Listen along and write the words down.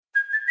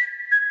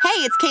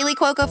Hey, it's Kaylee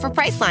Cuoco for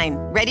Priceline.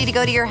 Ready to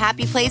go to your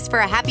happy place for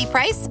a happy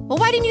price? Well,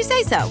 why didn't you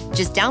say so?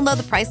 Just download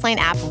the Priceline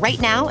app right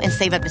now and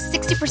save up to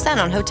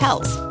 60% on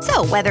hotels.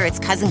 So whether it's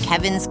Cousin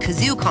Kevin's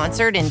Kazoo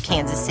Concert in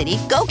Kansas City,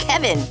 go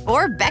Kevin,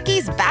 or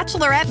Becky's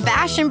Bachelorette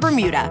Bash in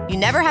Bermuda, you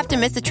never have to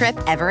miss a trip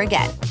ever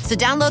again. So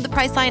download the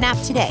Priceline app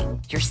today.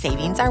 Your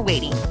savings are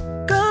waiting.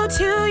 Go to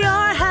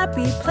your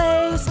happy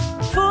place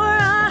for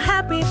a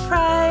happy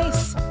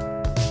price.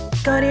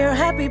 Go to your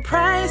happy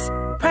price,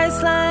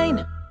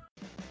 Priceline.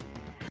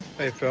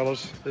 Hey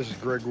fellas, this is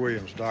Greg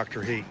Williams,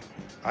 Dr. Heat.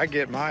 I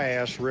get my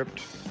ass ripped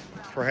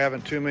for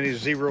having too many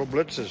zero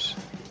blitzes,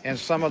 and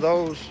some of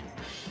those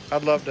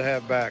I'd love to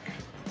have back.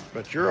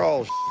 But you're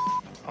all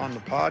on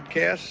the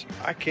podcast.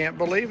 I can't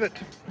believe it.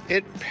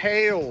 It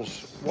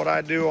pales what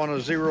I do on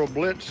a zero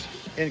blitz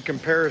in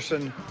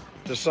comparison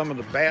to some of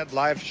the bad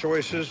life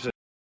choices that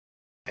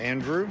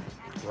Andrew,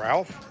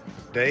 Ralph,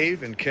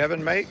 Dave, and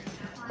Kevin make.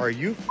 Are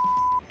you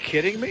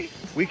kidding me?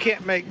 We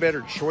can't make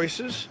better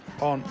choices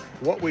on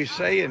what we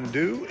say and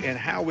do and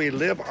how we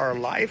live our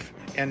life,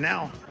 and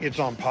now it's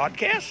on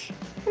podcasts?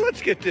 Well,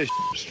 let's get this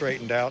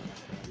straightened out,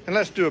 and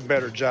let's do a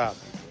better job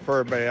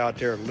for everybody out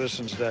there who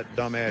listens to that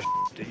dumbass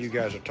that you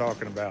guys are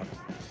talking about.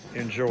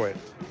 Enjoy it.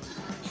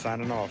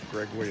 Signing off,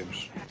 Greg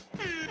Williams.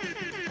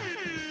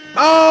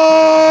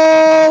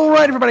 All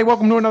right, everybody,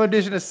 welcome to another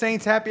edition of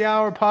Saints Happy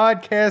Hour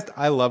podcast.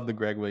 I love the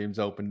Greg Williams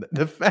Open.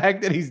 The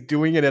fact that he's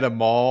doing it at a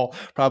mall,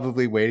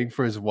 probably waiting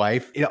for his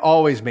wife, it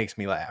always makes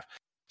me laugh.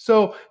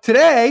 So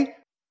today,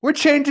 we're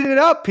changing it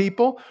up,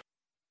 people.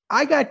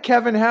 I got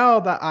Kevin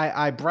Held.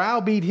 I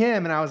browbeat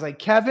him, and I was like,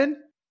 Kevin,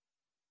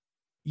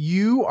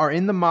 you are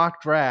in the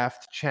mock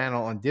draft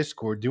channel on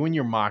Discord doing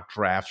your mock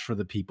drafts for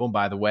the people.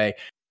 By the way,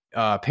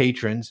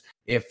 patrons,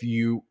 if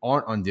you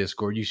aren't on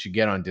Discord, you should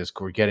get on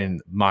Discord, get in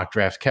mock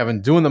drafts.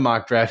 Kevin doing the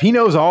mock draft. He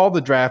knows all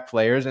the draft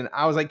players. And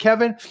I was like,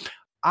 Kevin,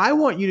 I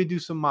want you to do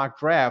some mock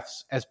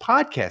drafts as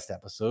podcast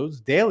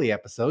episodes, daily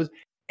episodes.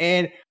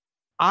 And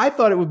I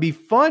thought it would be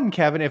fun,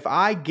 Kevin, if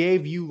I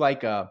gave you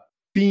like a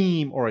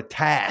theme or a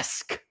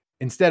task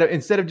instead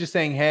of just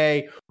saying,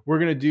 hey, we're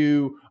going to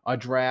do a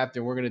draft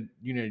and we're going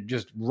to,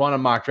 just run a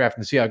mock draft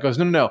and see how it goes.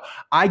 No.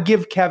 I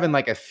give Kevin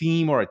like a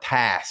theme or a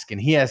task,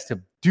 and he has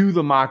to do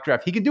the mock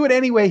draft. He can do it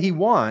any way he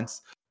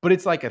wants, but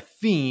it's like a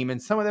theme,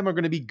 and some of them are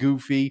going to be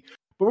goofy.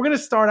 But we're going to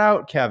start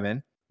out,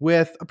 Kevin,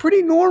 with a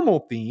pretty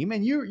normal theme,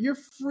 and you're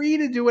free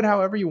to do it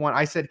however you want.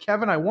 I said,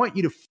 Kevin, I want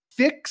you to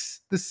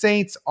fix the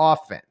Saints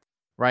offense,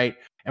 right?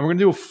 And we're going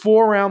to do a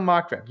 4-round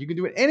mock draft. You can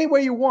do it any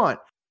way you want.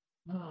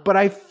 But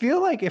I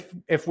feel like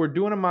if we're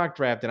doing a mock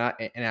draft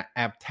and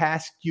I've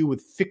tasked you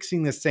with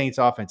fixing the Saints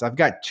offense, I've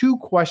got 2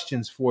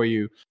 questions for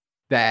you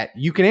that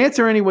you can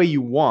answer any way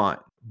you want,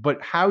 but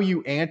how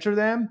you answer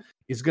them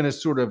is going to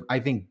sort of,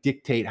 I think,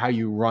 dictate how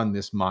you run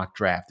this mock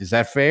draft. Is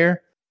that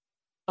fair?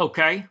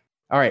 Okay.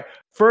 All right.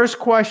 First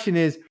question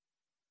is,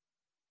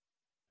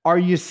 are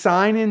you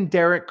signing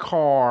Derek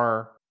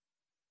Carr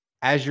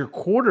as your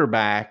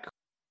quarterback,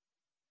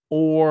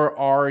 or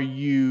are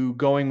you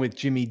going with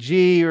Jimmy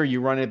G, or are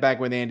you running it back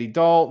with Andy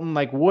Dalton?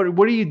 Like, what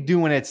are you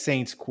doing at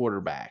Saints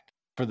quarterback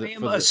I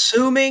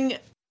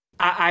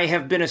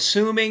have been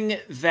assuming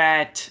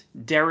that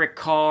Derek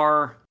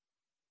Carr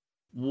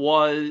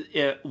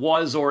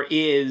was or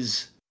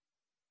is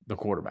the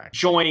quarterback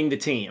joining the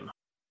team.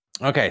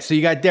 Okay, so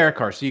you got Derek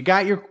Carr. So you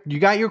got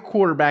your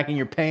quarterback, and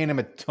you're paying him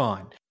a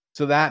ton.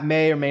 So that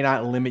may or may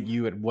not limit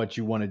you at what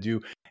you want to do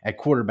at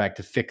quarterback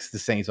to fix the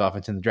Saints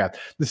offense in the draft.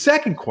 The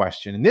second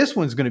question, and this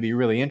one's going to be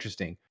really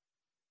interesting,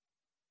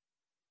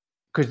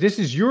 because this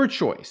is your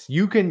choice.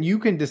 You can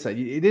decide.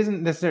 It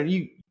isn't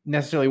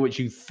necessarily what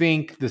you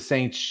think the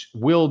Saints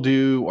will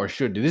do or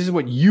should do. This is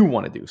what you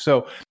want to do.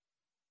 So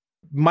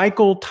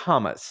Michael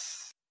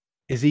Thomas,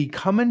 is he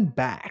coming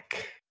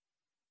back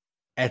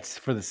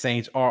for the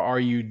Saints, or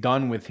are you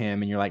done with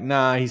him and you're like,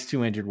 nah, he's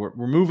too injured. We're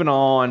moving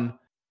on,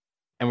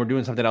 and we're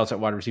doing something else at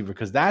wide receiver?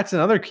 Because that's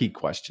another key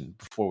question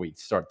before we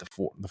start the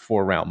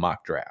 4-round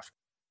mock draft.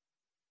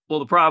 Well,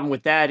 the problem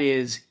with that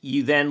is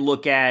you then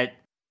look at,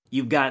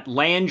 you've got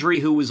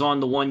Landry, who was on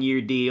the 1-year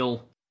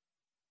deal,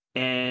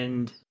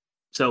 and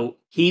so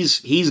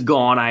he's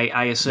gone,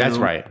 I assume. That's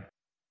right.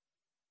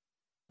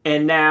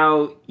 And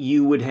now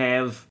you would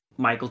have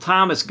Michael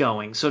Thomas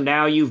going. So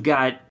now you've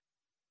got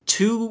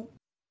 2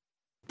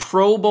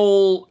 Pro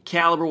Bowl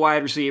caliber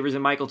wide receivers,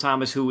 and Michael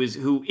Thomas, who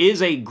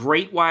is a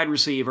great wide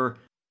receiver,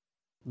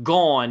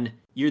 gone.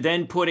 You're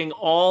then putting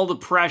all the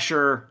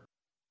pressure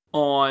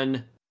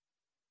on,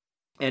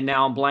 and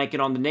now I'm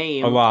blanking on the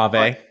name.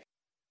 Olave.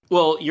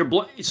 Well,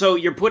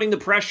 you're putting the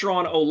pressure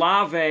on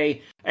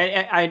Olave,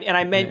 and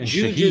I meant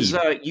Juju's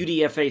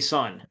UDFA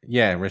son.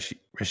 Yeah, Rashid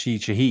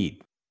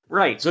Shaheed.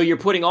 Right. So you're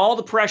putting all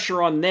the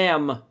pressure on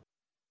them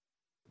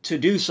to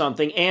do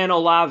something, and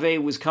Olave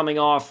is going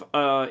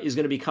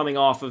to be coming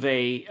off of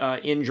a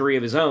injury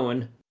of his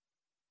own.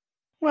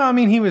 Well, I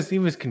mean, he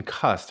was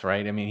concussed,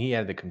 right? I mean, he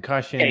had the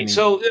concussion. Okay,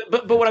 so,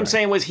 but what I'm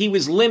saying was he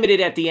was limited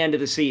at the end of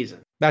the season.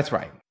 That's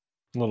right.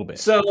 A little bit.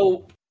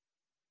 So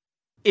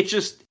it's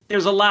just,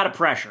 there's a lot of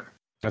pressure.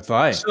 That's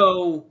right.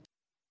 So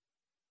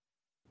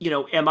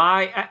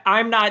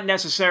I'm not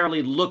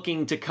necessarily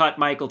looking to cut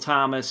Michael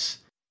Thomas.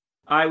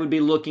 I would be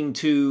looking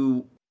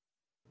to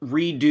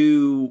bring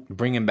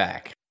him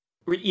back.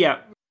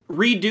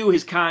 Redo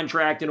his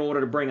contract in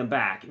order to bring him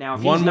back. Now,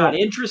 if he's not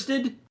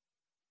interested,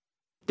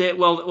 then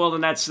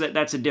that's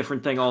a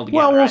different thing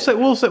altogether. Well,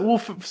 we'll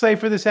say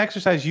for this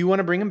exercise, you want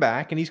to bring him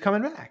back, and he's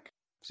coming back.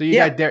 So you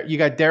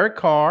got Derek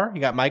Carr,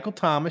 you got Michael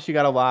Thomas, you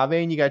got Olave,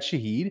 and you got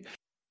Shaheed,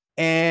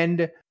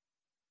 and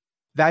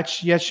that's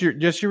just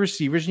your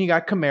receivers, and you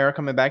got Kamara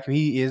coming back.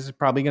 He is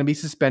probably going to be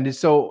suspended.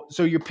 So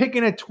you're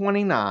picking at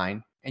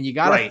 29, and you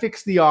got to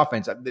fix the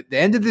offense. At the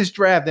end of this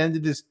draft, the end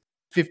of this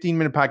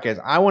 15-minute podcast,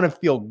 I want to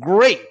feel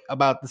great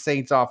about the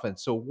Saints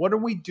offense. So what are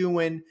we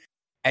doing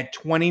at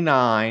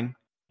 29?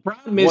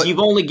 Problem is, you've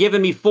only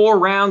given me 4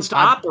 rounds to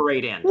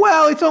operate in.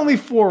 Well, it's only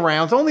 4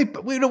 rounds. We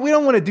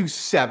don't want to do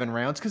 7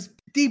 rounds because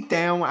deep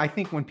down, I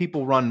think when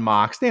people run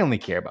mocks, they only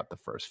care about the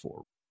first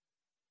 4.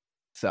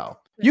 So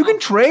you can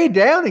trade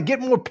down and get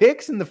more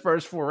picks in the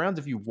first 4 rounds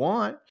if you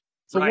want.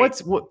 So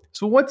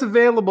what's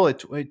available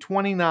at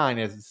 29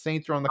 as the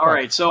Saints are on the clock? All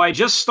right, so I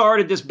just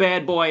started this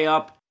bad boy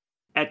up.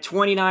 At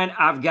 29,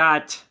 I've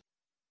got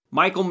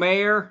Michael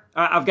Mayer.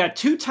 I've got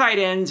 2 tight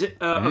ends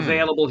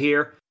available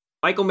here.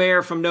 Michael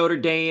Mayer from Notre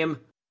Dame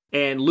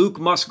and Luke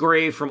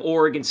Musgrave from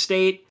Oregon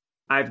State.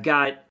 I've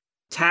got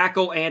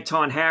tackle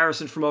Anton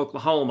Harrison from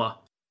Oklahoma.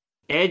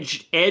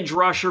 Edge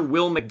rusher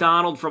Will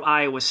McDonald from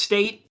Iowa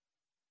State.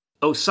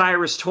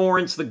 Osiris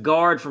Torrance, the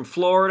guard from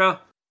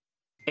Florida.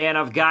 And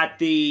I've got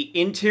the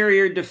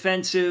interior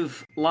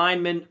defensive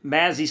lineman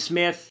Mazi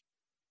Smith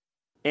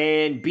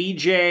and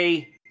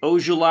BJ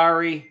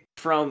Ojulari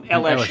from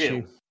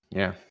LSU.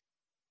 Yeah.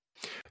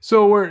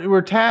 So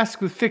we're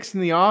tasked with fixing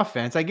the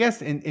offense. I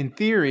guess in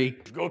theory,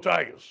 go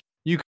Tigers.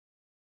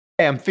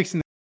 I'm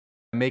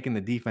making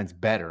the defense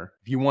better.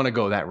 If you want to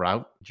go that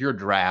route, it's your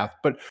draft.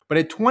 But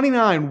at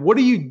 29, what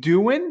are you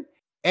doing?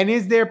 And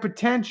is there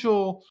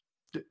potential?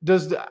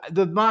 Does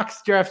the mock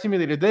draft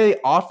simulator, do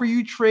they offer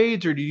you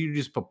trades or do you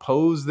just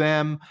propose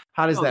them?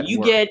 How does that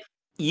work?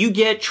 You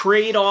get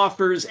trade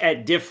offers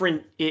at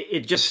different.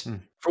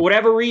 For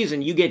whatever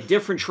reason, you get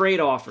different trade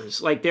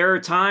offers. Like there are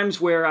times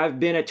where I've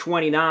been at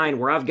 29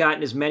 where I've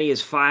gotten as many as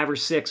 5 or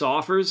 6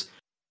 offers.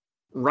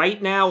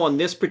 Right now on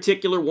this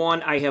particular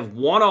one, I have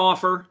 1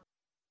 offer,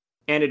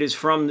 and it is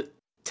from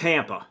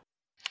Tampa.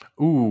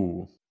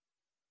 Ooh,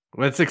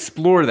 let's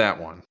explore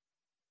that one.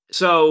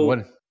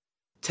 So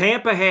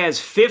Tampa has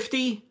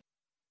 50,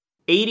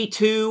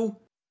 82,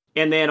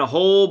 and then a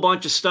whole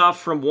bunch of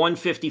stuff from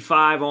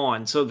 155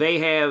 on. So they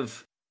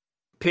have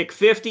pick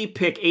 50,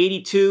 pick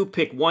 82,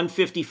 pick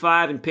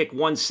 155, and pick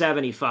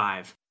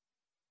 175.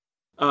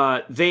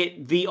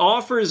 The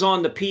offers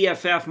on the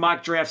PFF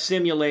mock draft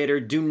simulator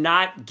do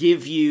not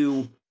give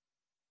you,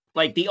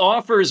 like the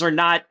offers are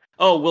not,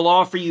 we'll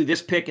offer you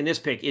this pick and this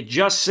pick. It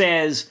just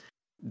says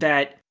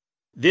that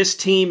this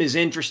team is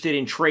interested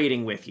in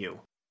trading with you.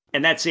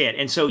 And that's it.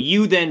 And so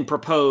you then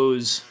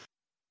propose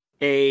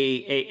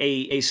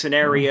a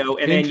scenario,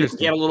 and then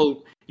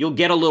you'll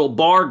get a little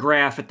bar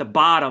graph at the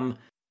bottom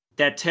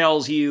that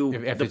tells you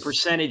if the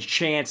percentage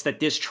chance that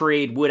this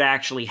trade would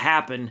actually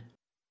happen.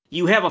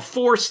 You have a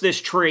force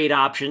this trade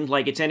option,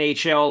 like it's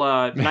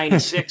NHL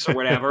 96 or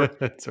whatever.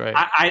 That's right.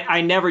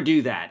 I never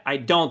do that. I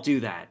don't do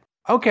that.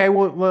 Okay,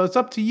 well, it's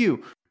up to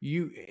you.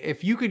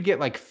 If you could get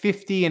like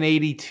 50 and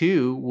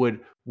 82,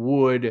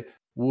 would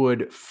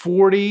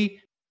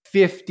 40,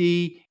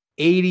 50,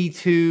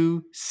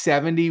 82,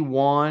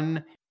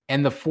 71,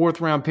 and the 4th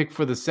round pick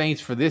for the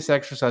Saints for this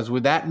exercise,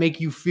 would that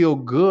make you feel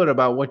good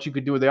about what you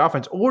could do with the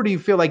offense? Or do you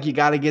feel like you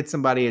got to get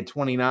somebody at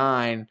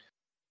 29?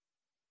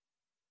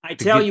 I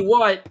tell you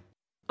what,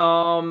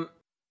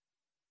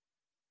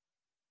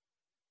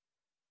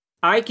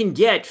 I can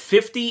get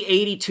 50,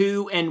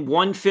 82, and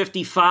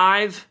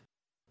 155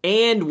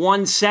 and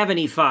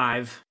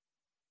 175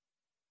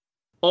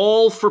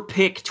 all for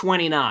pick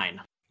 29.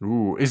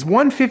 Ooh, is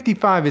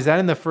 155, is that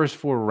in the first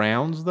 4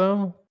 rounds,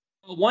 though?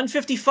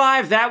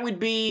 155, that would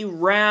be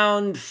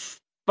round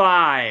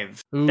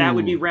 5. Ooh. That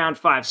would be round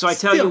 5. So I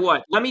tell you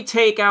what, let me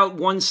take out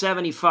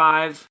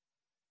 175.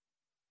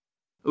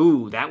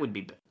 Ooh, that would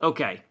be...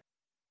 Okay.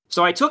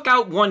 So I took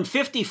out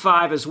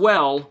 155 as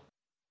well.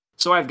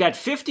 So I've got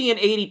 50 and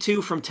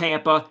 82 from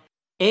Tampa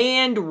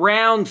and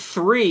round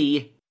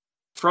 3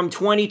 from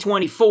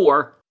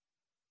 2024.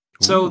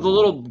 So the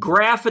little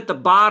graph at the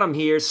bottom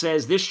here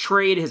says this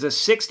trade has a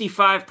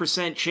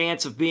 65%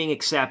 chance of being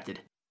accepted.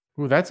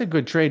 Ooh, that's a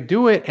good trade.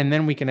 Do it, and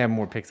then we can have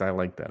more picks. I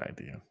like that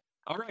idea.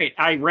 All right.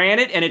 I ran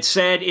it, and it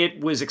said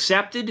it was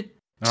accepted.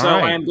 So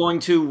I am going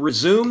to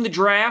resume the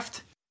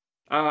draft.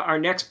 Our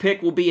next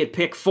pick will be at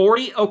pick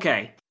 40.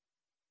 Okay.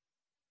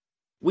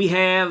 We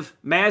have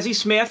Mazi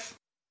Smith.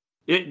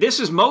 This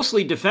is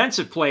mostly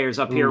defensive players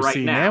up here right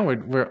now. Now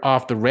we're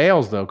off the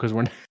rails, though, because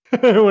we're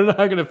not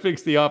going to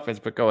fix the offense,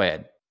 but go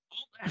ahead.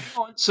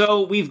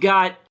 So we've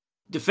got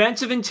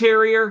defensive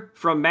interior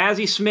from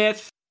Mazi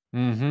Smith.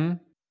 Mm-hmm.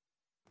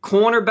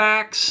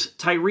 Cornerbacks,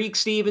 Tyreek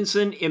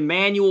Stevenson,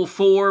 Emmanuel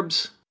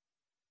Forbes.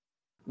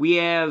 We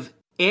have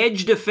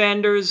edge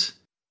defenders,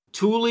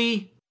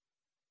 Tuli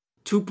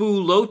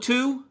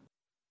Tupulotu.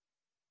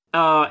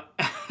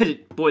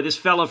 Boy, this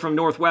fella from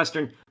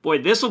Northwestern. Boy,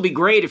 this will be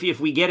great if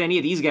we get any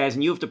of these guys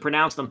and you have to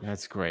pronounce them.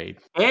 That's great.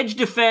 Edge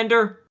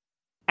defender,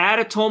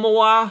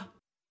 Adetomowa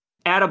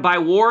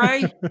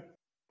Adebayor.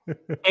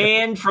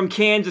 And from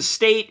Kansas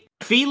State,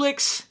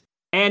 Felix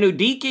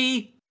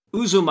Anudike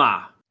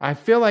Uzuma. I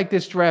feel like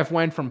this draft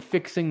went from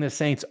fixing the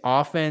Saints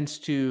offense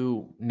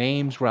to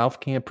names Ralph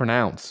can't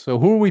pronounce. So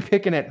who are we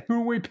picking at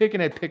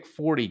pick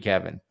 40,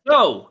 Kevin?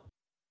 So,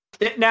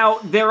 now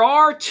there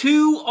are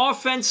 2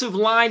 offensive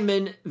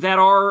linemen that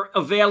are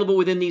available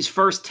within these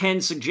first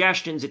 10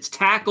 suggestions. It's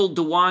tackle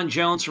DeJuan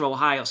Jones from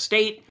Ohio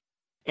State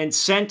and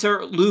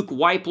center Luke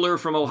Weipler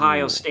from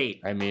Ohio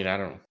State. I mean, I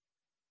don't...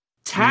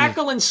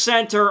 Tackle and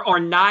center are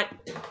not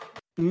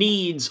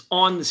needs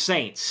on the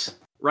Saints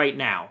right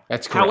now.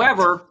 That's correct.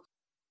 However,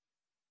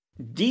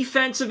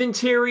 defensive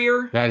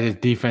interior. That is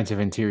defensive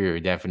interior,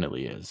 it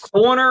definitely is.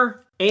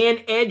 Corner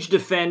and edge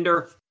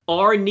defender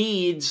are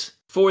needs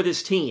for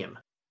this team.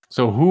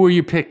 So who are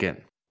you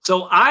picking?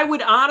 So I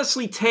would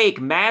honestly take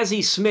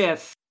Mazi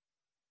Smith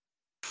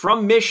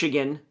from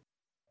Michigan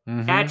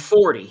at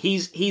 40.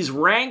 He's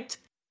ranked.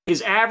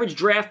 His average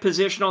draft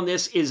position on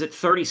this is at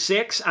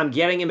 36. I'm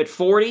getting him at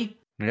 40.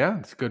 Yeah,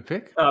 it's a good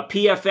pick.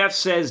 PFF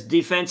says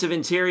defensive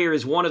interior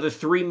is one of the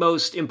 3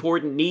 most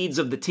important needs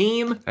of the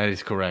team. That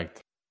is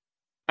correct.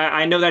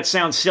 I know that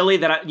sounds silly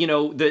that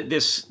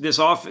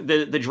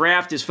the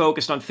draft is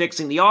focused on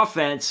fixing the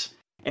offense,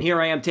 and here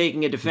I am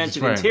taking a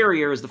defensive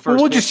interior as the first.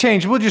 We'll just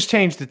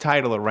change the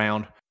title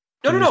around.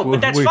 No,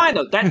 but that's fine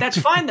though. That's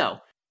fine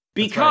though,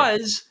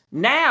 because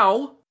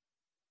now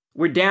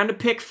we're down to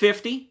pick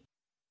 50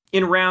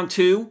 in round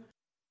 2.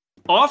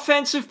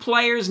 Offensive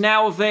players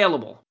now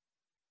available.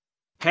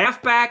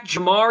 Halfback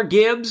Jamar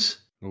Gibbs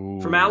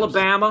from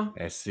Alabama.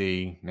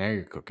 SC, now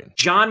you're cooking.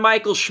 John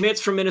Michael Schmitz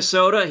from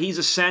Minnesota. He's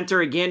a center.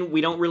 Again,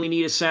 we don't really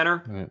need a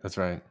center. That's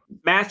right.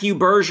 Matthew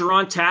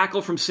Bergeron,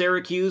 tackle from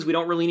Syracuse. We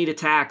don't really need a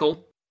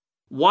tackle.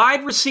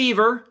 Wide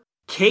receiver,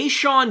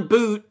 Kayshon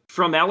Boot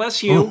from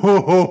LSU.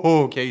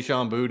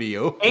 Kayshon Booty.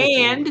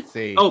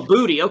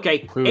 Booty.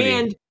 Okay. Booty.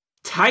 And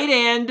tight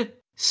end,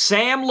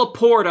 Sam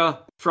Laporta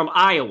from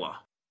Iowa.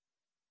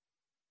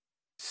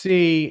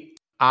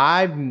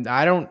 I'm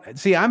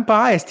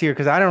biased here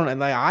because I don't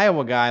like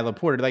Iowa guy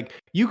Laporta. Like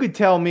you could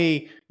tell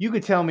me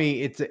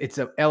it's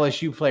a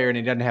LSU player and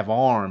he doesn't have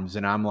arms,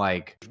 and I'm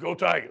like, go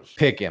Tigers,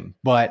 pick him.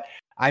 But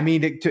I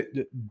mean,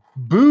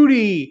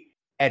 Booty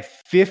at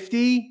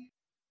 50,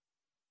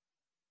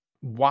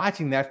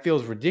 watching that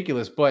feels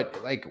ridiculous.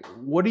 But like,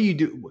 what do you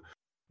do?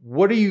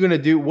 What are you gonna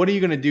do? What are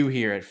you gonna do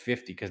here at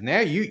 50? Because now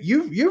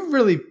you've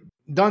really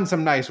done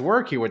some nice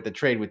work here with the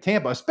trade with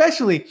Tampa,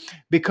 especially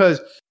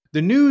because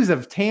the news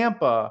of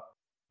Tampa.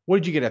 What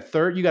did you get?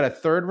 You got a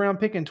 3rd round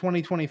pick in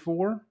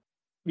 2024.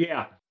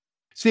 Yeah.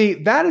 See,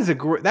 that's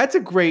a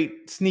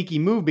great sneaky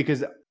move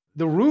because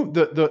the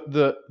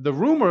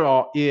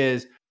rumor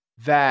is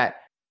that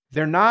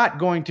they're not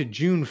going to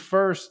June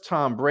 1st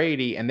Tom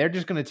Brady, and they're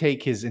just going to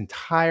take his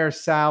entire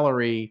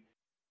salary,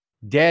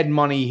 dead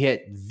money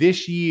hit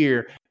this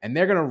year, and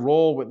they're going to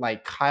roll with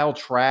like Kyle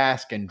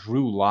Trask and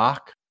Drew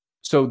Lock.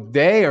 So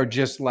they are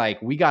just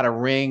like, we got a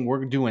ring.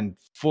 We're doing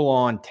full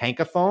on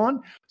tankathon.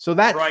 So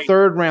that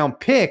 3rd round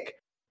pick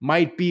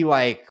might be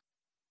like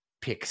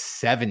pick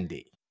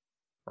 70,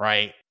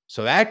 right?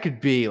 So that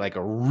could be like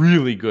a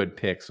really good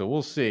pick. So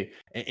we'll see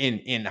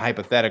in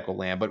hypothetical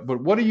land. But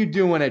what are you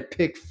doing at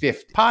pick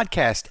 50?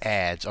 Podcast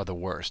ads are the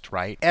worst,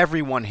 right?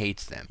 Everyone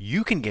hates them.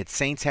 You can get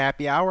Saints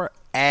Happy Hour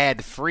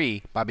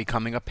ad-free by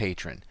becoming a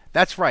patron.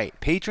 That's right.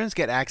 Patrons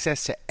get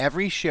access to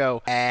every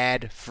show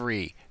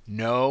ad-free.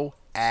 No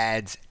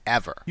ads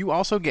ever. You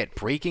also get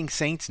Breaking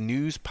Saints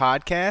news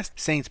podcast,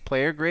 Saints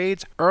player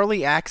grades,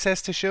 early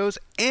access to shows,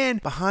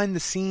 and behind the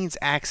scenes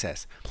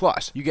access.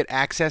 Plus, you get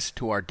access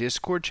to our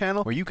Discord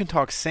channel where you can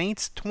talk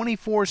Saints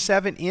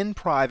 24/7 in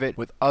private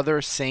with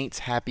other Saints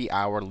Happy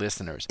Hour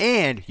listeners.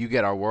 And you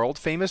get our world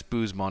famous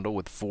booze bundle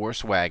with 4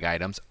 swag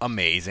items.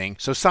 Amazing.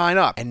 So sign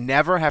up and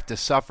never have to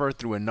suffer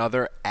through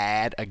another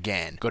ad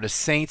again. Go to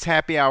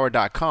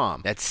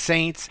saintshappyhour.com. That's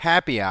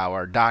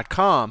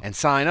saintshappyhour.com and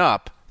sign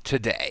up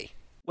today.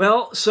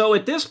 Well, so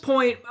at this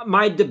point,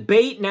 my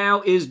debate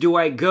now is, do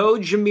I go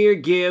Jahmyr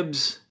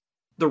Gibbs,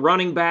 the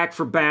running back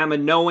for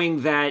Bama,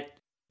 knowing that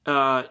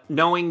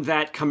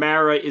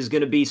Kamara is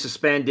going to be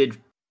suspended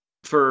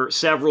for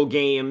several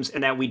games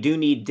and that we do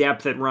need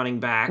depth at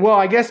running back? Well,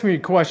 I guess my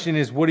question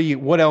is,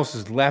 what else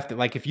is left?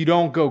 Like, if you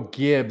don't go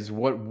Gibbs,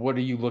 what are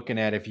you looking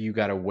at if you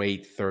got to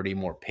wait 30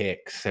 more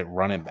picks at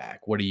running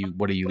back? What are you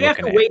looking at? We have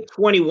to wait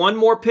 21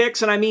 more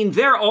picks, and I mean,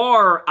 there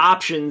are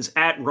options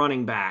at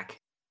running back.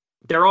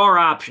 There are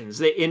options.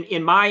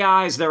 In my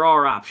eyes, there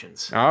are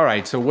options. All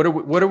right. So what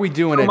are we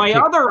doing? So my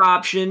other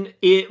option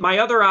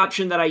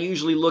that I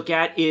usually look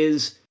at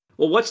is,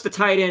 well, what's the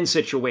tight end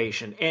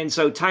situation? And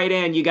so tight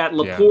end, you got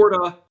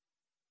Laporta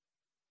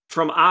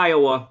from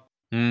Iowa.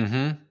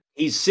 Mm-hmm.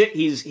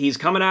 He's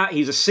coming out.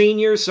 He's a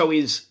senior, so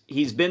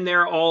he's been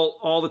there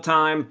all the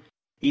time.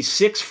 He's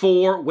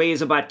 6'4",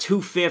 weighs about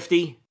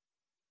 250.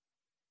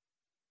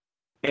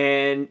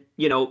 And,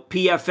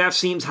 PFF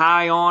seems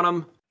high on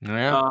him.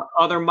 Yeah.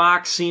 Other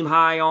mocks seem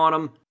high on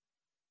him.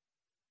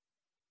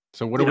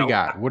 So what do we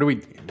got? What do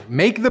we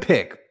make the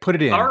pick? Put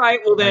it in. All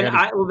right. Well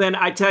then,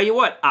 I tell you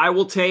what. I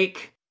will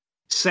take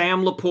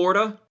Sam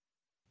Laporta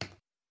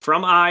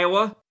from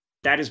Iowa.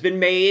 That has been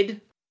made.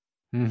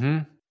 Mm-hmm.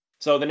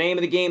 So the name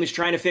of the game is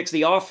trying to fix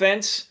the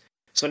offense.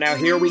 So now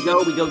here we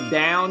go. We go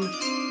down.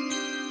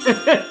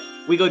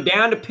 We go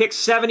down to pick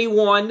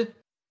 71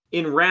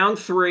 in round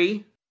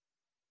 3.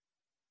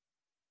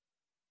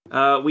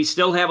 We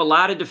still have a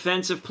lot of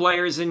defensive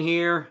players in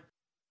here.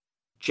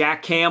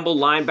 Jack Campbell,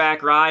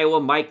 linebacker, Iowa.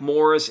 Mike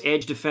Morris,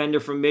 edge defender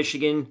from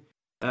Michigan.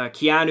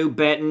 Keanu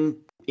Benton,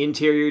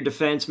 interior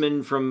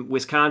defenseman from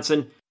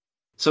Wisconsin.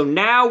 So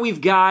now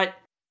we've got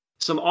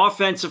some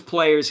offensive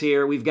players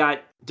here. We've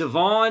got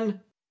Devon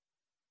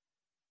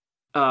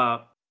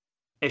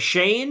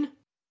Achane.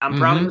 I'm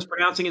probably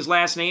mispronouncing his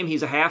last name.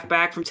 He's a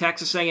halfback from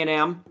Texas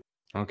A&M.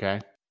 Okay.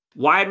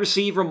 Wide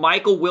receiver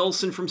Michael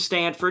Wilson from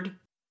Stanford.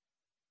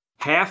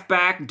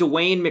 Halfback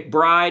Dwayne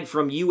McBride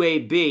from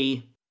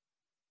UAB.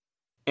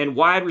 And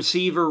wide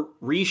receiver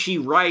Rishi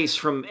Rice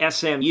from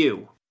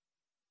SMU.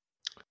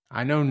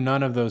 I know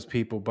none of those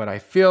people, but I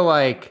feel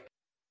like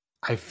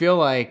if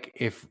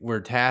you're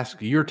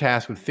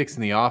tasked with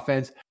fixing the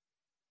offense,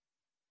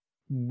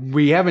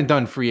 we haven't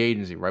done free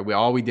agency, right?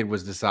 All we did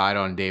was decide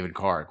on David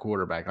Carr at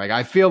quarterback. Like,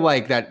 I feel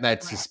like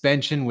that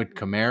suspension with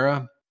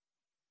Kamara,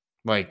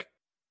 like,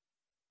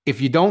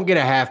 if you don't get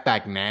a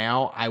halfback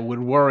now, I would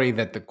worry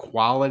that the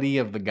quality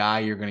of the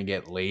guy you're going to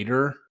get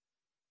later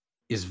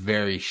is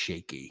very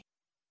shaky,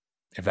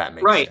 if that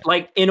makes sense. Right.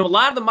 Like, in a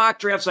lot of the mock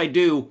drafts I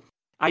do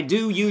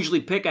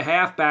usually pick a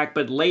halfback,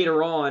 but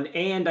later on,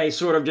 and I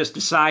sort of just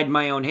decide in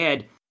my own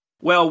head,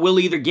 well, we'll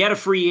either get a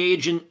free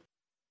agent,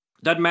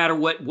 doesn't matter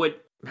who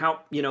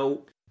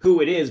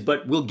it is,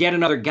 but we'll get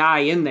another guy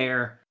in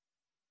there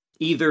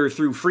either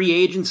through free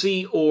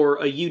agency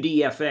or a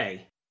UDFA.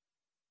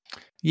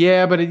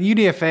 Yeah, but at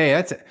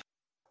UDFA,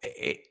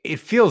 it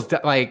feels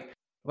like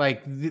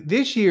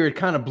this year it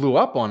kind of blew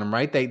up on him,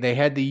 right? They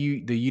had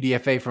the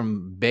UDFA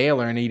from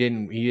Baylor, and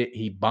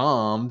he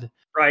bombed,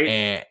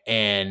 right?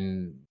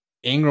 And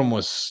Ingram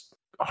was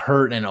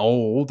hurt and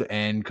old,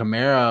 and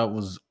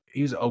Kamara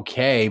he was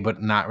okay,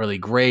 but not really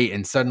great.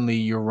 And suddenly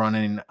you're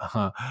running,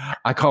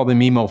 I call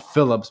them Emo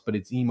Phillips, but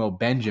it's Emo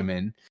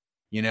Benjamin,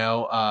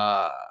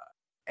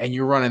 and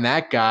you're running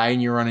that guy,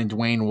 and you're running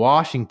Dwayne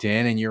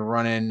Washington, and you're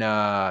running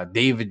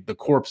the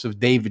corpse of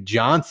David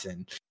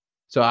Johnson.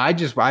 So I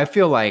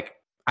feel like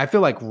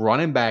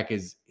running back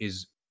is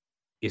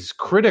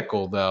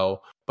critical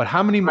though. But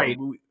how many more?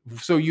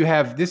 So you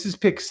have, this is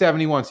pick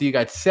 71. So you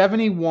got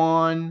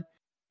 71.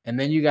 And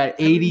then you got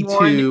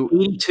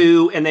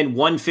 82, and then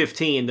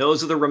 115.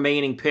 Those are the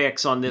remaining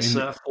picks on this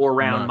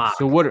 4-round mock.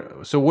 So what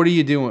are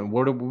you doing?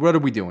 What are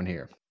we doing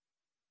here?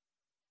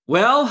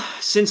 Well,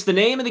 since the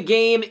name of the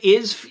game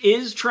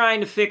is trying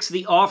to fix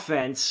the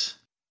offense,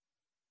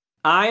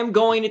 I am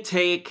going to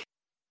take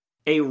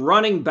a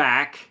running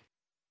back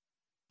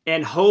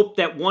and hope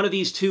that one of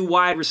these 2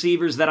 wide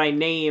receivers that I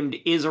named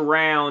is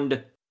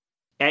around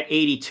at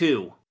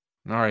 82.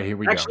 All right, here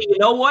we go. Actually, you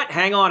know what?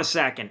 Hang on a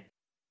second.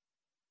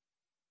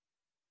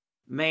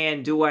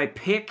 Man, do I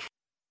pick?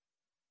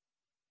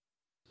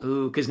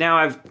 Ooh, because now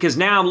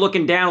I'm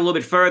looking down a little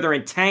bit further,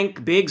 and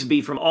Tank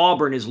Bigsby from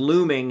Auburn is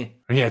looming.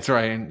 Yeah, that's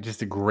right. And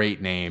just a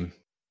great name.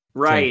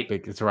 Right.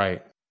 That's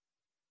right.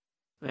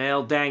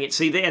 Well, dang it.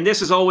 See, and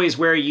this is always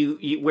where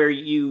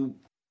you.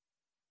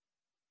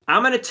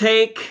 I'm going to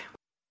take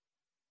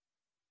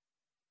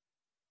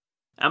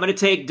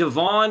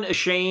Devon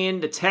Achane,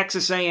 the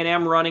Texas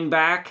A&M running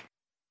back.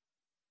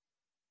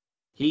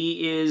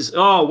 He is...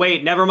 Oh,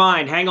 wait, never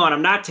mind. Hang on,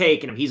 I'm not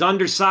taking him. He's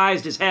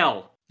undersized as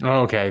hell.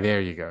 Okay, there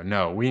you go.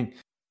 No,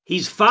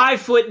 He's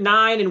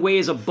 5'9" and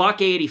weighs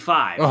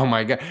 $185. Oh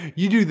my God!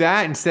 You do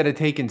that instead of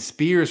taking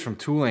Spears from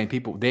Tulane.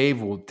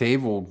 Dave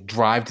will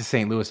drive to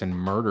St. Louis and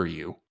murder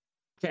you.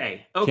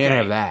 Okay. Can't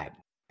have that.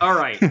 All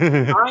right.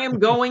 I am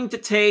going to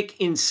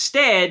take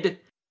instead.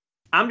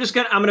 I'm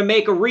going to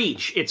make a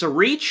reach. It's a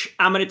reach.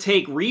 I'm going to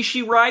take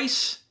Rishi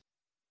Rice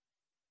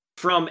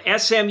from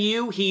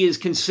SMU. He is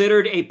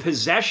considered a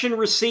possession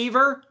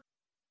receiver.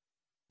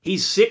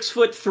 He's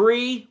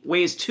 6'3",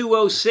 weighs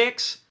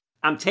 206.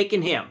 I'm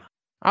taking him.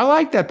 I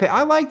like that pick.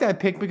 I like that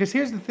pick because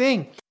here's the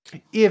thing.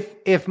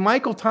 If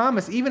Michael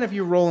Thomas, even if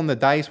you're rolling the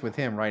dice with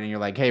him, right, and you're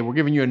like, hey, we're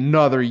giving you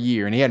another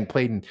year, and he hadn't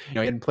played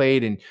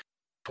in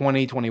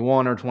 20,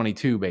 21, or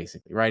 22,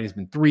 basically, right? It's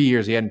been 3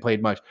 years. He hadn't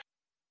played much.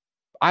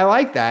 I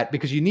like that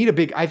because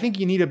I think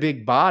you need a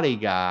big body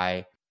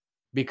guy,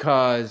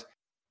 because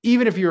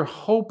even if you're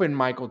hoping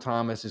Michael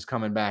Thomas is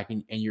coming back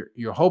and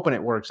you're hoping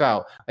it works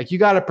out, like, you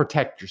got to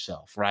protect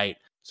yourself, right?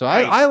 So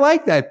right. I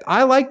like that.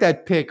 I like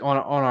that pick on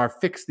our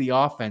fix the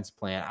offense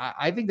plan.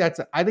 I think that's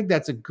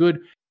a good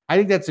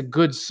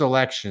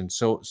selection.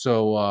 So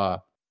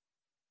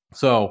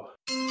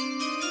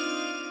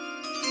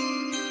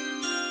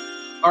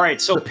all right.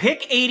 So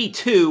pick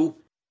 82.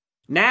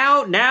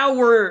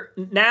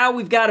 Now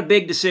we've got a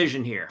big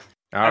decision here.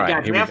 I've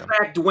got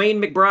halfback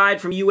Dwayne McBride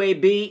from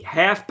UAB,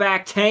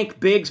 halfback Tank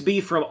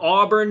Bigsby from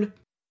Auburn.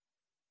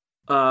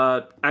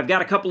 I've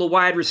got a couple of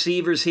wide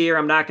receivers here.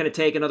 I'm not going to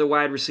take another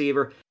wide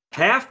receiver.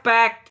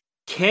 Halfback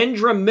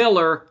Kendra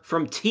Miller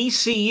from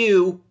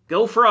TCU.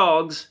 Go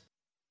Frogs.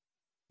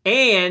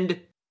 And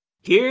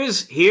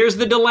here's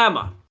the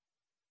dilemma.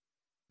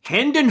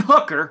 Hendon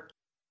Hooker,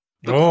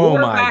 the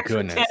quarterback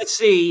from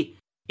Tennessee,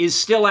 is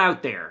still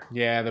out there.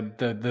 Yeah,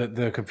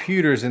 the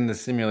computers in the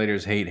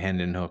simulators hate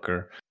Hendon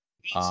Hooker.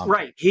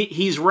 Right.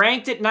 He's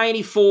ranked at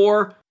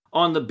 94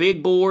 on the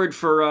big board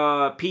for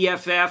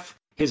PFF.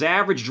 His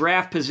average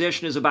draft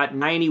position is about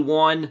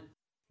 91.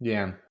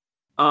 Yeah.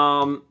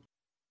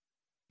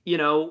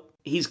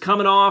 He's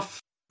coming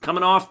off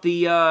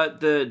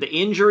the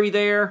injury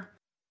there.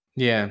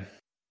 Yeah.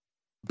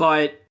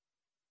 But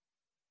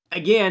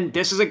again,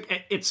 this is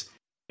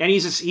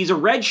he's a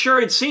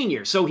redshirted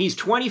senior, so he's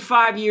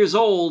 25 years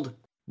old.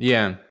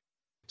 Yeah.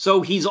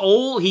 So he's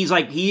old.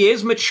 He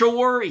is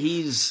mature.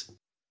 He's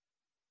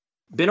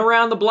been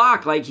around the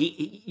block. Like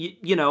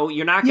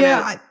you're not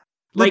gonna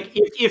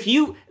if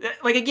you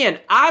again.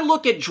 I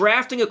look at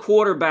drafting a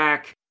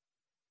quarterback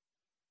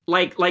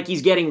like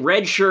he's getting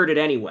redshirted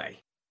anyway.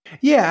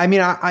 Yeah, I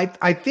mean,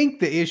 I think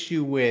the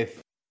issue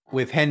with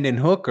Hendon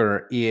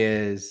Hooker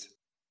is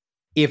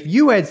if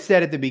you had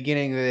said at the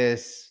beginning of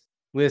this,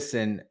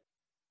 listen,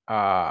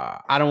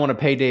 I don't want to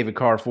pay David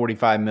Carr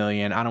 $45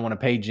 million. I don't want to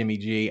pay Jimmy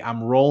G.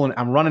 I'm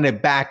running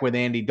it back with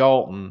Andy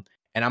Dalton,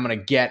 and I'm going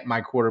to get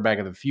my quarterback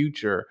of the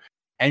future.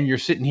 And you're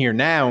sitting here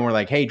now, and we're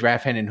like, hey,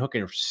 draft Hendon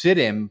Hooker, sit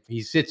him.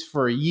 He sits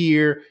for a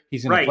year.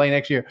 He's going to play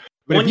next year.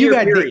 But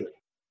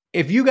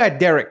if you got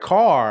Derek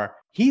Carr,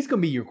 he's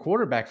going to be your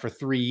quarterback for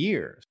 3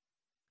 years.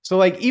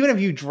 So, even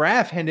if you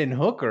draft Hendon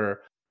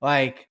Hooker,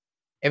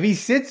 if he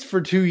sits for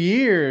 2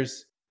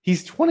 years,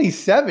 he's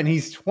 27,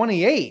 he's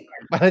 28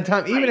 by the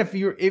time. Even if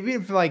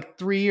for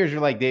 3 years, you're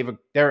like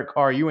Derek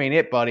Carr, you ain't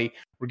it, buddy.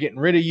 We're getting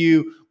rid of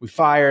you. We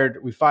fired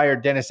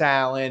Dennis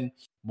Allen,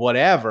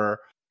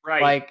 whatever.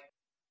 Right.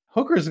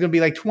 Hooker is going to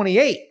be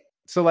 28.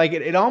 So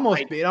it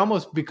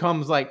almost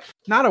becomes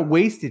not a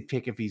wasted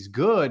pick if he's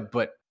good,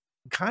 but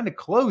kind of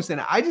close.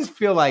 And I just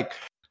feel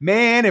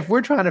man, if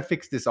we're trying to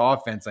fix this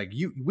offense,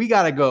 we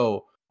gotta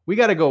go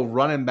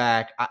running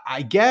back.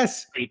 I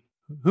guess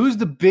who's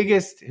the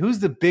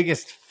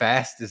biggest,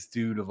 fastest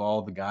dude of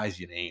all the guys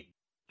you named?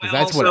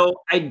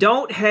 I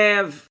don't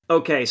have.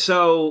 Okay,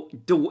 so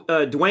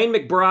Dwayne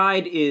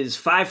McBride is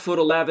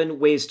 5'11",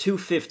 weighs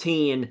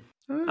 215.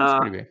 That's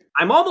pretty big.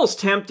 I'm almost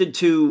tempted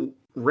to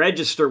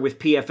register with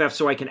PFF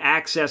so I can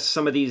access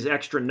some of these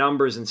extra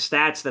numbers and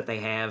stats that they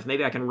have.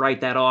 Maybe I can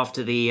write that off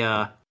to the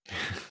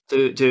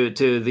to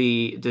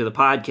the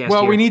podcast.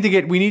 Well, here. we need to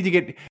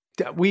get.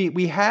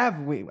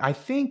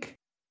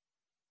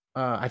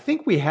 I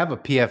think we have a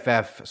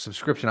PFF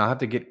subscription. I'll have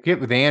to get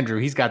with Andrew.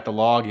 He's got the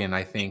login,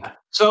 I think.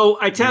 So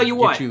I tell you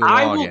what,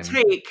 I will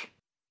take.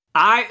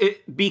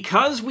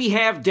 Because we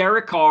have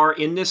Derek Carr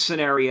in this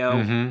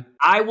scenario,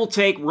 I will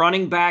take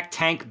running back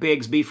Tank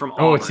Bigsby from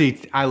Auburn. Oh,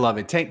 see, I love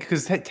it. Tank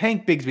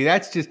Bigsby.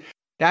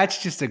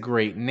 That's just a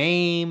great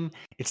name.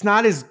 It's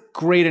not as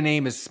great a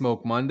name as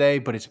Smoke Monday,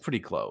 but it's pretty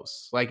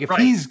close.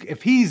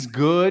 If he's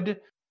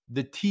good,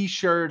 the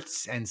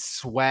t-shirts and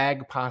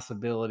swag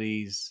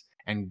possibilities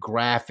and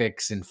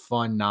graphics and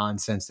fun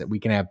nonsense that we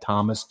can have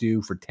Thomas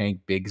do for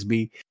Tank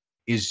Bigsby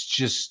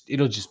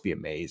it'll just be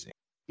amazing.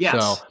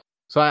 Yes.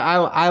 So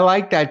I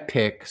like that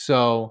pick.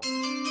 So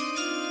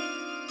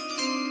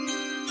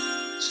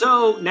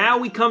now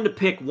we come to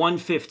pick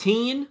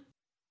 115.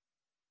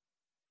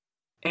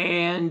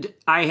 And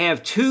I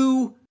have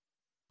two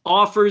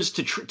offers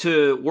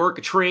to work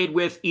a trade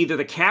with, either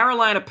the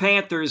Carolina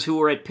Panthers,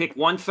 who are at pick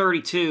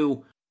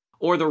 132,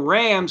 or the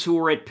Rams, who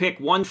are at pick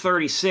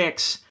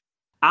 136.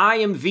 I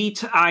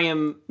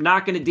am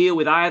not going to deal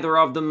with either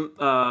of them.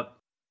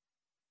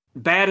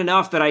 Bad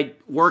enough that I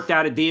worked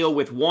out a deal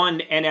with one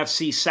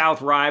NFC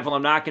South rival.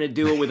 I'm not going to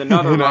do it with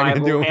another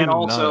rival. And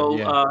also,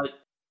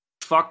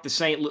 fuck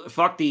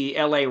the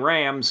LA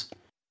Rams.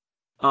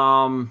 They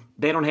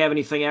don't have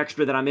anything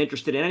extra that I'm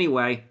interested in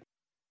anyway.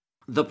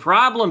 The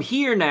problem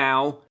here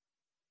now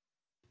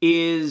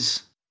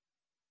is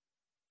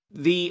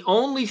the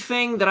only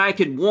thing that I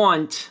could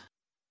want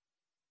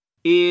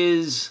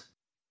is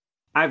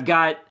I've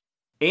got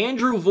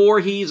Andrew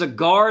Voorhees, a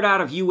guard out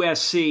of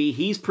USC.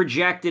 He's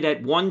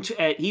projected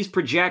he's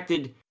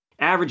projected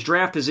average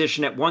draft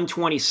position at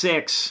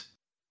 126.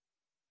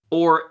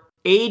 Or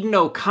Aiden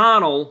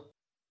O'Connell,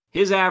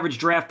 his average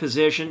draft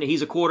position,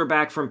 he's a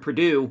quarterback from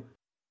Purdue,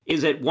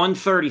 is at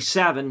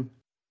 137.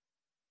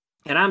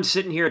 And I'm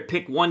sitting here at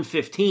pick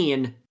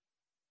 115.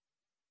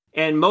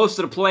 And most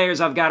of the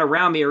players I've got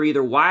around me are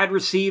either wide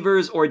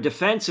receivers or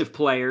defensive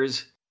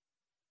players.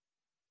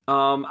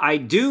 We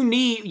do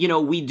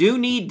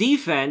need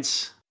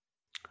defense.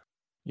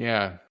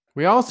 Yeah.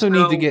 We also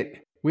need to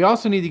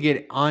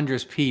get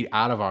Andres Pete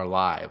out of our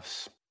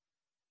lives.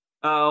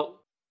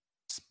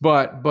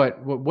 But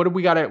what do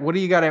we got at? What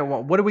do you got at?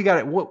 What do we got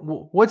at?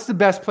 What's the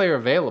best player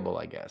available?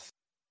 I guess.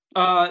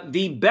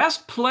 The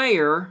best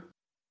player.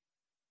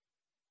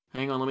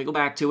 Hang on, let me go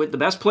back to it. The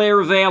best player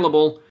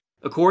available,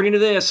 according to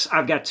this,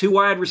 I've got 2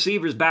 wide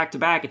receivers back to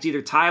back. It's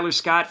either Tyler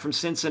Scott from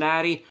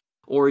Cincinnati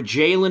or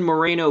Jalen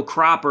Moreno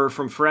Cropper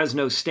from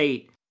Fresno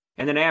State,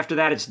 and then after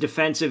that, it's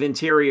defensive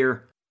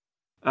interior.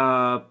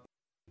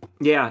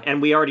 Yeah,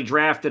 and we already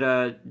drafted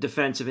a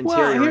defensive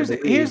interior. Well,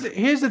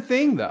 here's the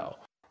thing, though.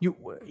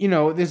 You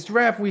know, this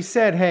draft, we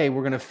said, hey,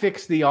 we're going to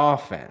fix the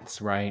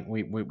offense, right?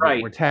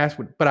 We're tasked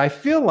with, but I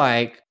feel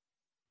like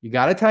you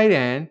got a tight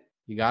end,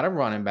 you got a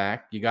running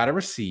back, you got a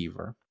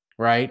receiver,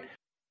 right?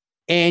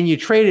 And you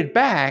traded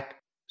back.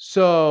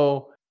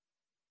 So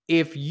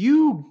if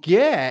you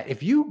get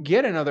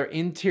another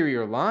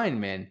interior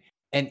lineman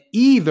and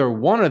either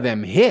one of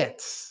them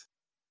hits,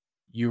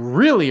 you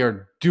really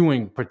are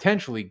doing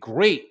potentially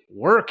great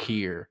work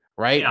here,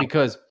 right? Yeah.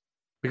 Because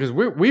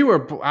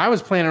I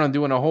was planning on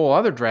doing a whole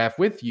other draft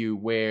with you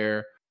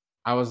where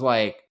I was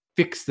like,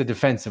 fix the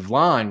defensive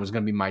line was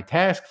going to be my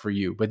task for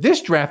you. But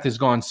this draft has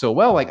gone so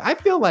well. Like, I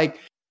feel like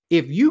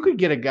if you could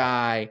get a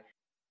guy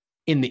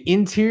in the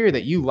interior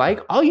that you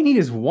like, all you need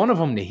is one of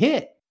them to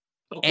hit.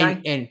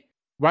 Okay. And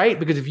right?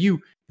 Because if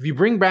you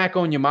bring back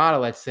Onyemata,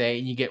 let's say,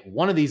 and you get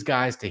one of these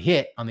guys to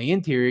hit on the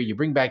interior, you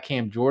bring back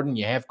Cam Jordan,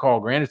 you have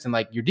Carl Granderson,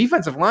 like your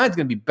defensive line is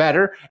going to be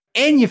better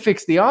and you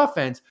fix the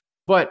offense.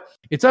 But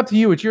it's up to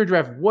you. It's your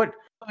draft. What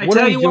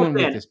are you doing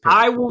with this pick?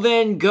 I will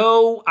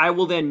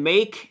then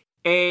make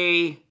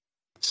a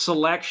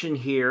selection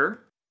here.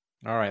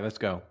 All right, let's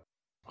go.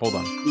 Hold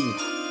on.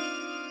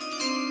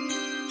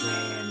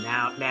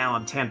 Man, now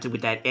I'm tempted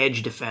with that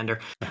edge defender.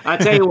 I'll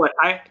tell you what,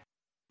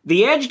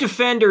 the edge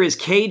defender is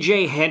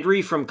KJ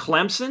Henry from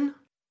Clemson.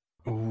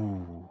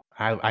 Ooh,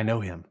 I know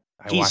him.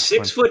 He's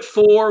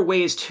 6'4",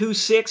 weighs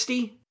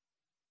 260.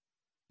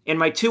 And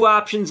my 2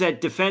 options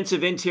at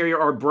defensive interior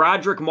are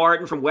Broderick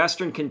Martin from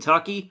Western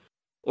Kentucky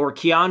or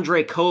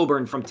Keandre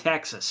Coburn from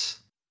Texas.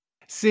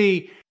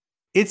 See,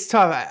 it's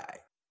tough.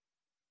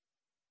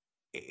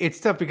 It's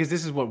tough because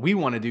this is what we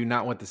want to do,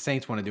 not what the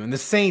Saints want to do. And the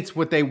Saints,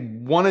 what they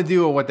want to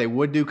do or what they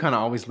would do kind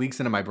of always leaks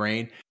into my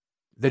brain.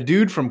 The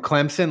dude from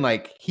Clemson,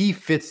 like, he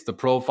fits the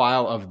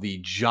profile of the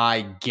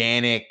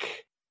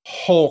gigantic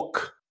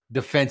Hulk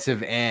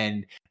defensive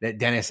end that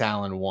Dennis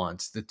Allen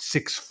wants. The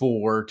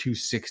 6'4",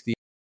 260.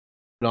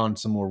 On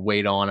some more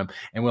weight on him,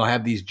 and we'll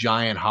have these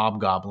giant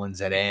hobgoblins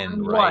at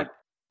end, right?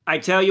 I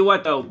tell you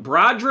what, though,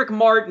 Broderick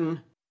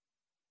Martin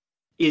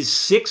is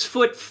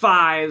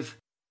 6'5",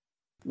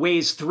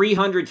 weighs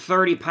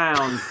 330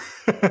 pounds.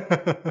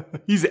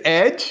 He's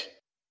edge?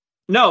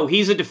 No,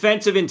 he's a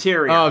defensive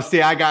interior. Oh,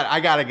 see,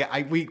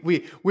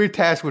 we're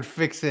tasked with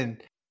fixing.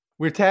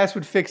 We're tasked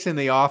with fixing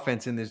the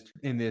offense in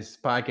this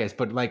podcast,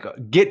 but like,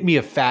 get me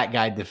a fat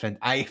guy defense.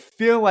 I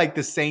feel like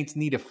the Saints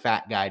need a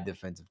fat guy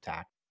defensive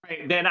tackle.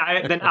 Right, then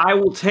I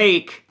will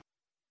take.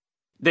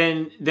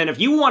 Then if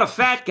you want a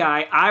fat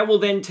guy, I will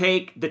then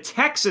take the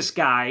Texas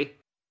guy,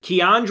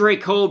 Keandre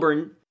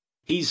Coburn.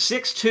 He's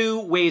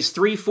 6'2", weighs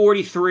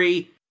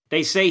 343.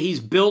 They say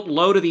he's built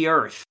low to the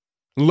earth.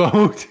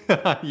 Low,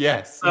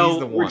 yes. So he's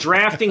the one. We're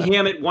drafting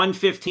him at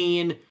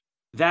 115.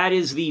 That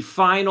is the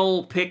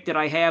final pick that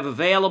I have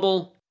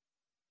available.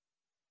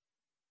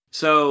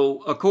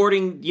 So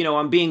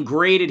I'm being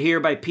graded here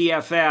by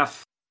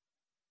PFF.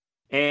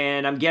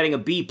 And I'm getting a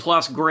B+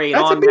 grade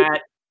on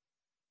that.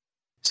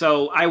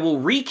 So I will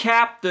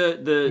recap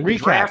the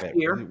draft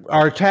here.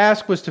 Our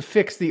task was to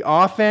fix the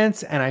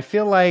offense, and I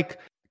feel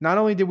like not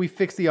only did we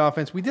fix the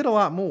offense, we did a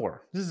lot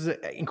more. This is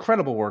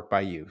incredible work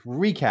by you.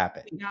 Recap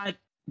it. We got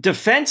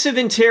defensive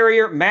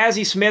interior,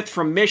 Mazi Smith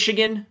from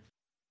Michigan.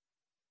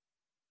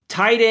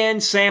 Tight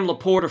end, Sam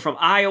Laporta from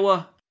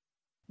Iowa.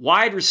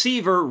 Wide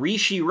receiver,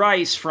 Rishi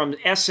Rice from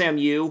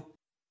SMU.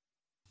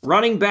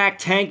 Running back,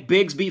 Tank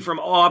Bigsby from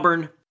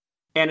Auburn.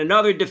 And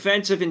another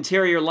defensive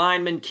interior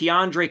lineman,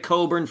 Keandre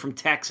Coburn from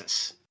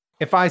Texas.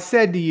 If I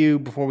said to you,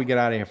 before we get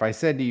out of here, if I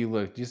said to you,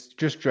 look,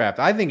 just draft,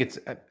 I think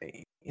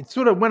it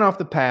sort of went off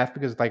the path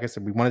because, like I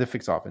said, we wanted to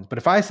fix offense. But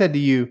if I said to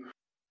you,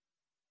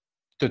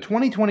 the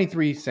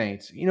 2023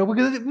 Saints,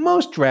 because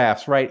most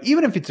drafts, right,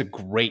 even if it's a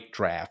great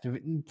draft,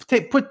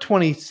 put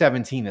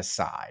 2017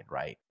 aside,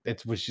 right,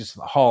 it was just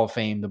the Hall of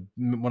Fame,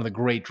 one of the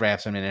great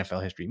drafts in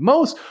NFL history.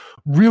 Most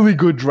really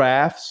good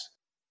drafts,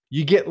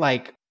 you get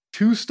like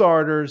 2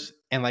 starters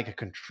and like a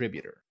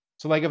contributor.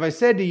 So like if I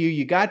said to you,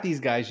 you got these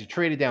guys, you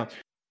traded down,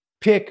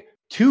 pick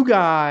 2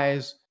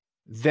 guys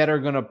that are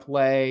going to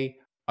play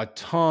a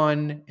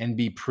ton and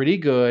be pretty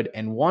good,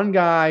 and 1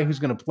 guy who's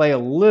going to play a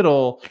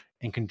little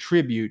and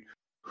contribute.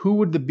 Who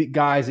would the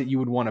guys that you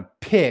would want to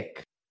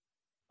pick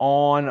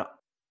on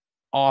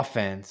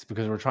offense,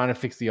 because we're trying to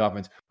fix the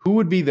offense? Who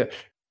would be the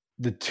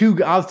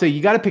 2? I'll say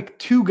you got to pick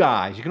 2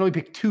 guys. You can only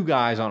pick 2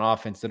 guys on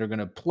offense that are going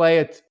to play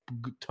a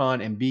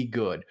ton and be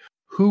good.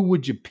 Who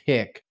would you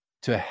pick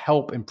to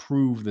help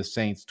improve the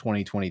Saints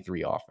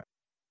 2023 offense?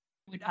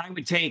 I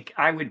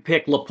would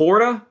pick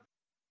Laporta.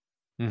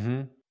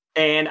 Mm-hmm.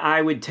 And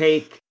I would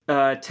take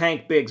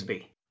Tank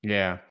Bigsby.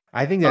 Yeah.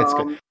 I think that's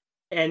good.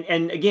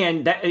 And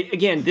again,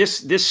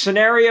 this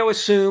scenario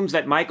assumes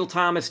that Michael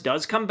Thomas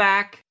does come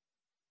back.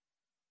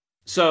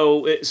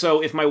 So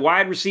if my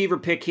wide receiver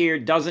pick here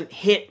doesn't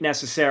hit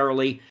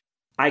necessarily,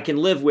 I can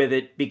live with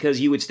it because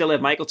you would still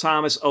have Michael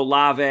Thomas,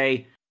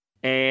 Olave,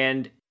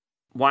 and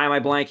why am I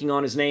blanking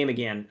on his name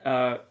again?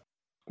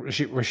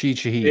 Rashid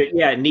Shaheed.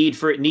 Yeah, need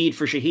for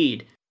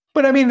Shaheed.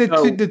 But I mean,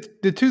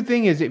 the two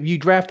thing is, if you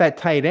draft that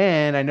tight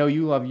end, I know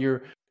you love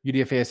your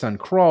UDFA on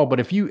Crawl, but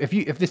if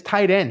this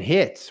tight end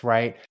hits,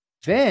 right,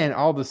 then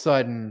all of a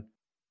sudden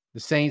the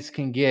Saints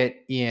can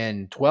get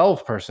in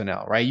 12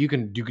 personnel, right? You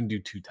can do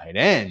two tight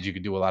ends. You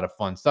can do a lot of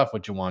fun stuff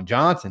with Jawan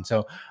Johnson.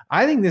 So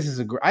I think this is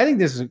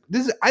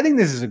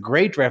a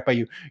great draft by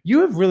you. You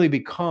have really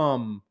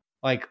become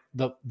like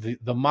the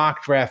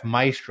mock draft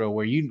maestro,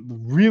 where you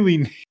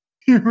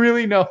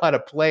really know how to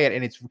play it,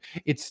 and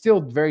it's still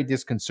very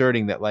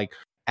disconcerting that, like,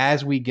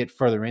 as we get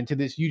further into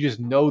this, you just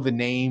know the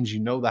names, you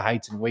know the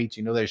heights and weights,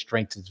 you know their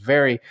strengths.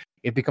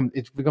 It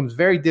becomes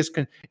very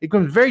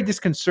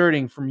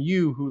disconcerting from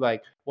you, who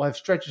like will have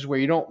stretches where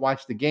you don't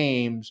watch the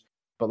games,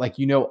 but like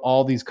you know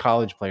all these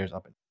college players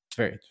up.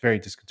 It's very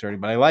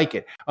disconcerting, but I like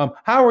it.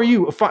 How are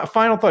you?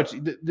 Final thoughts.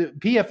 The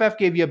PFF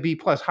gave you a B+.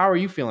 How are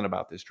you feeling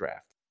about this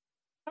draft?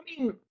 I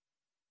mean,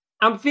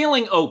 I'm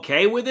feeling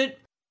okay with it.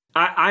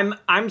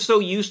 I'm so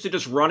used to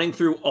just running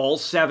through all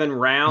 7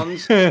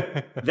 rounds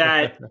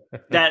that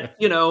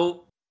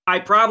I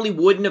probably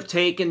wouldn't have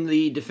taken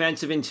the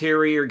defensive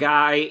interior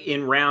guy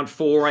in round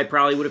 4. I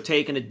probably would have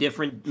taken a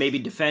different, maybe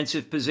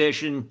defensive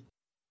position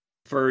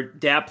for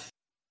depth,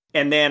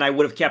 and then I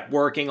would have kept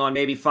working on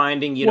maybe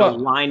finding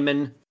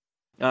linemen,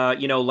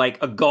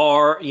 like a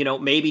guard,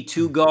 maybe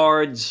 2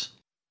 guards.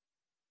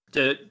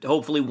 To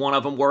hopefully one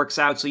of them works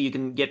out so you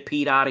can get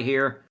Pete out of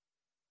here.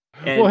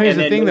 And, here's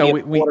the thing,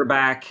 though.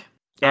 Quarterback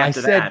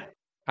after that.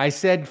 I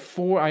said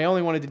 4. I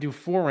only wanted to do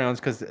 4 rounds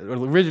because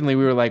originally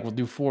we were like, we'll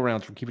do 4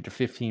 rounds. We'll keep it to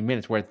 15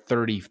 minutes. We're at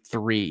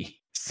 33.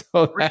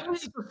 So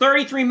that's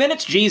 33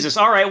 minutes. Jesus.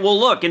 All right. Well,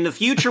 look, in the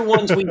future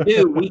ones we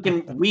do, we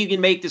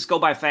can make this go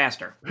by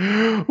faster.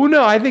 Well,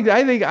 no, I think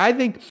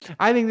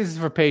this is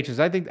for patrons.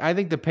 I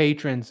think the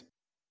patrons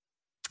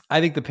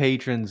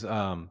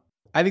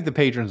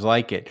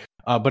like it.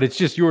 But it's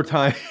just your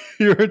time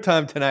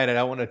tonight, and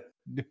I want to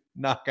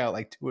knock out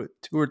like two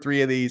or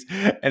three of these,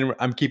 and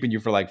I'm keeping you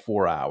for like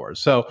 4 hours.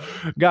 So,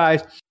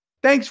 guys,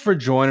 thanks for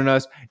joining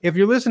us. If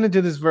you're listening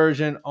to this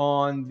version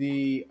on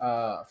the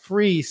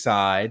free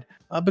side,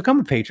 become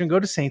a patron.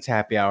 Go to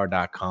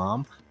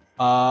saintshappyhour.com.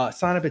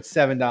 Sign up at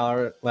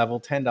 $7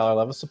 level, $10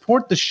 level.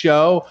 Support the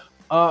show.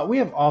 We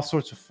have all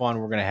sorts of fun.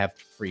 We're going to have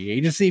free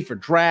agency for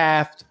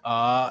draft.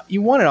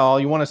 You want it all.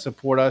 You want to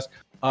support us.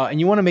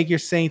 And you want to make your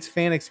Saints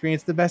fan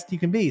experience the best you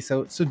can be.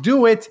 So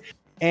do it.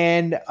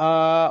 And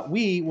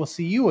we will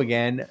see you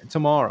again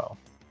tomorrow.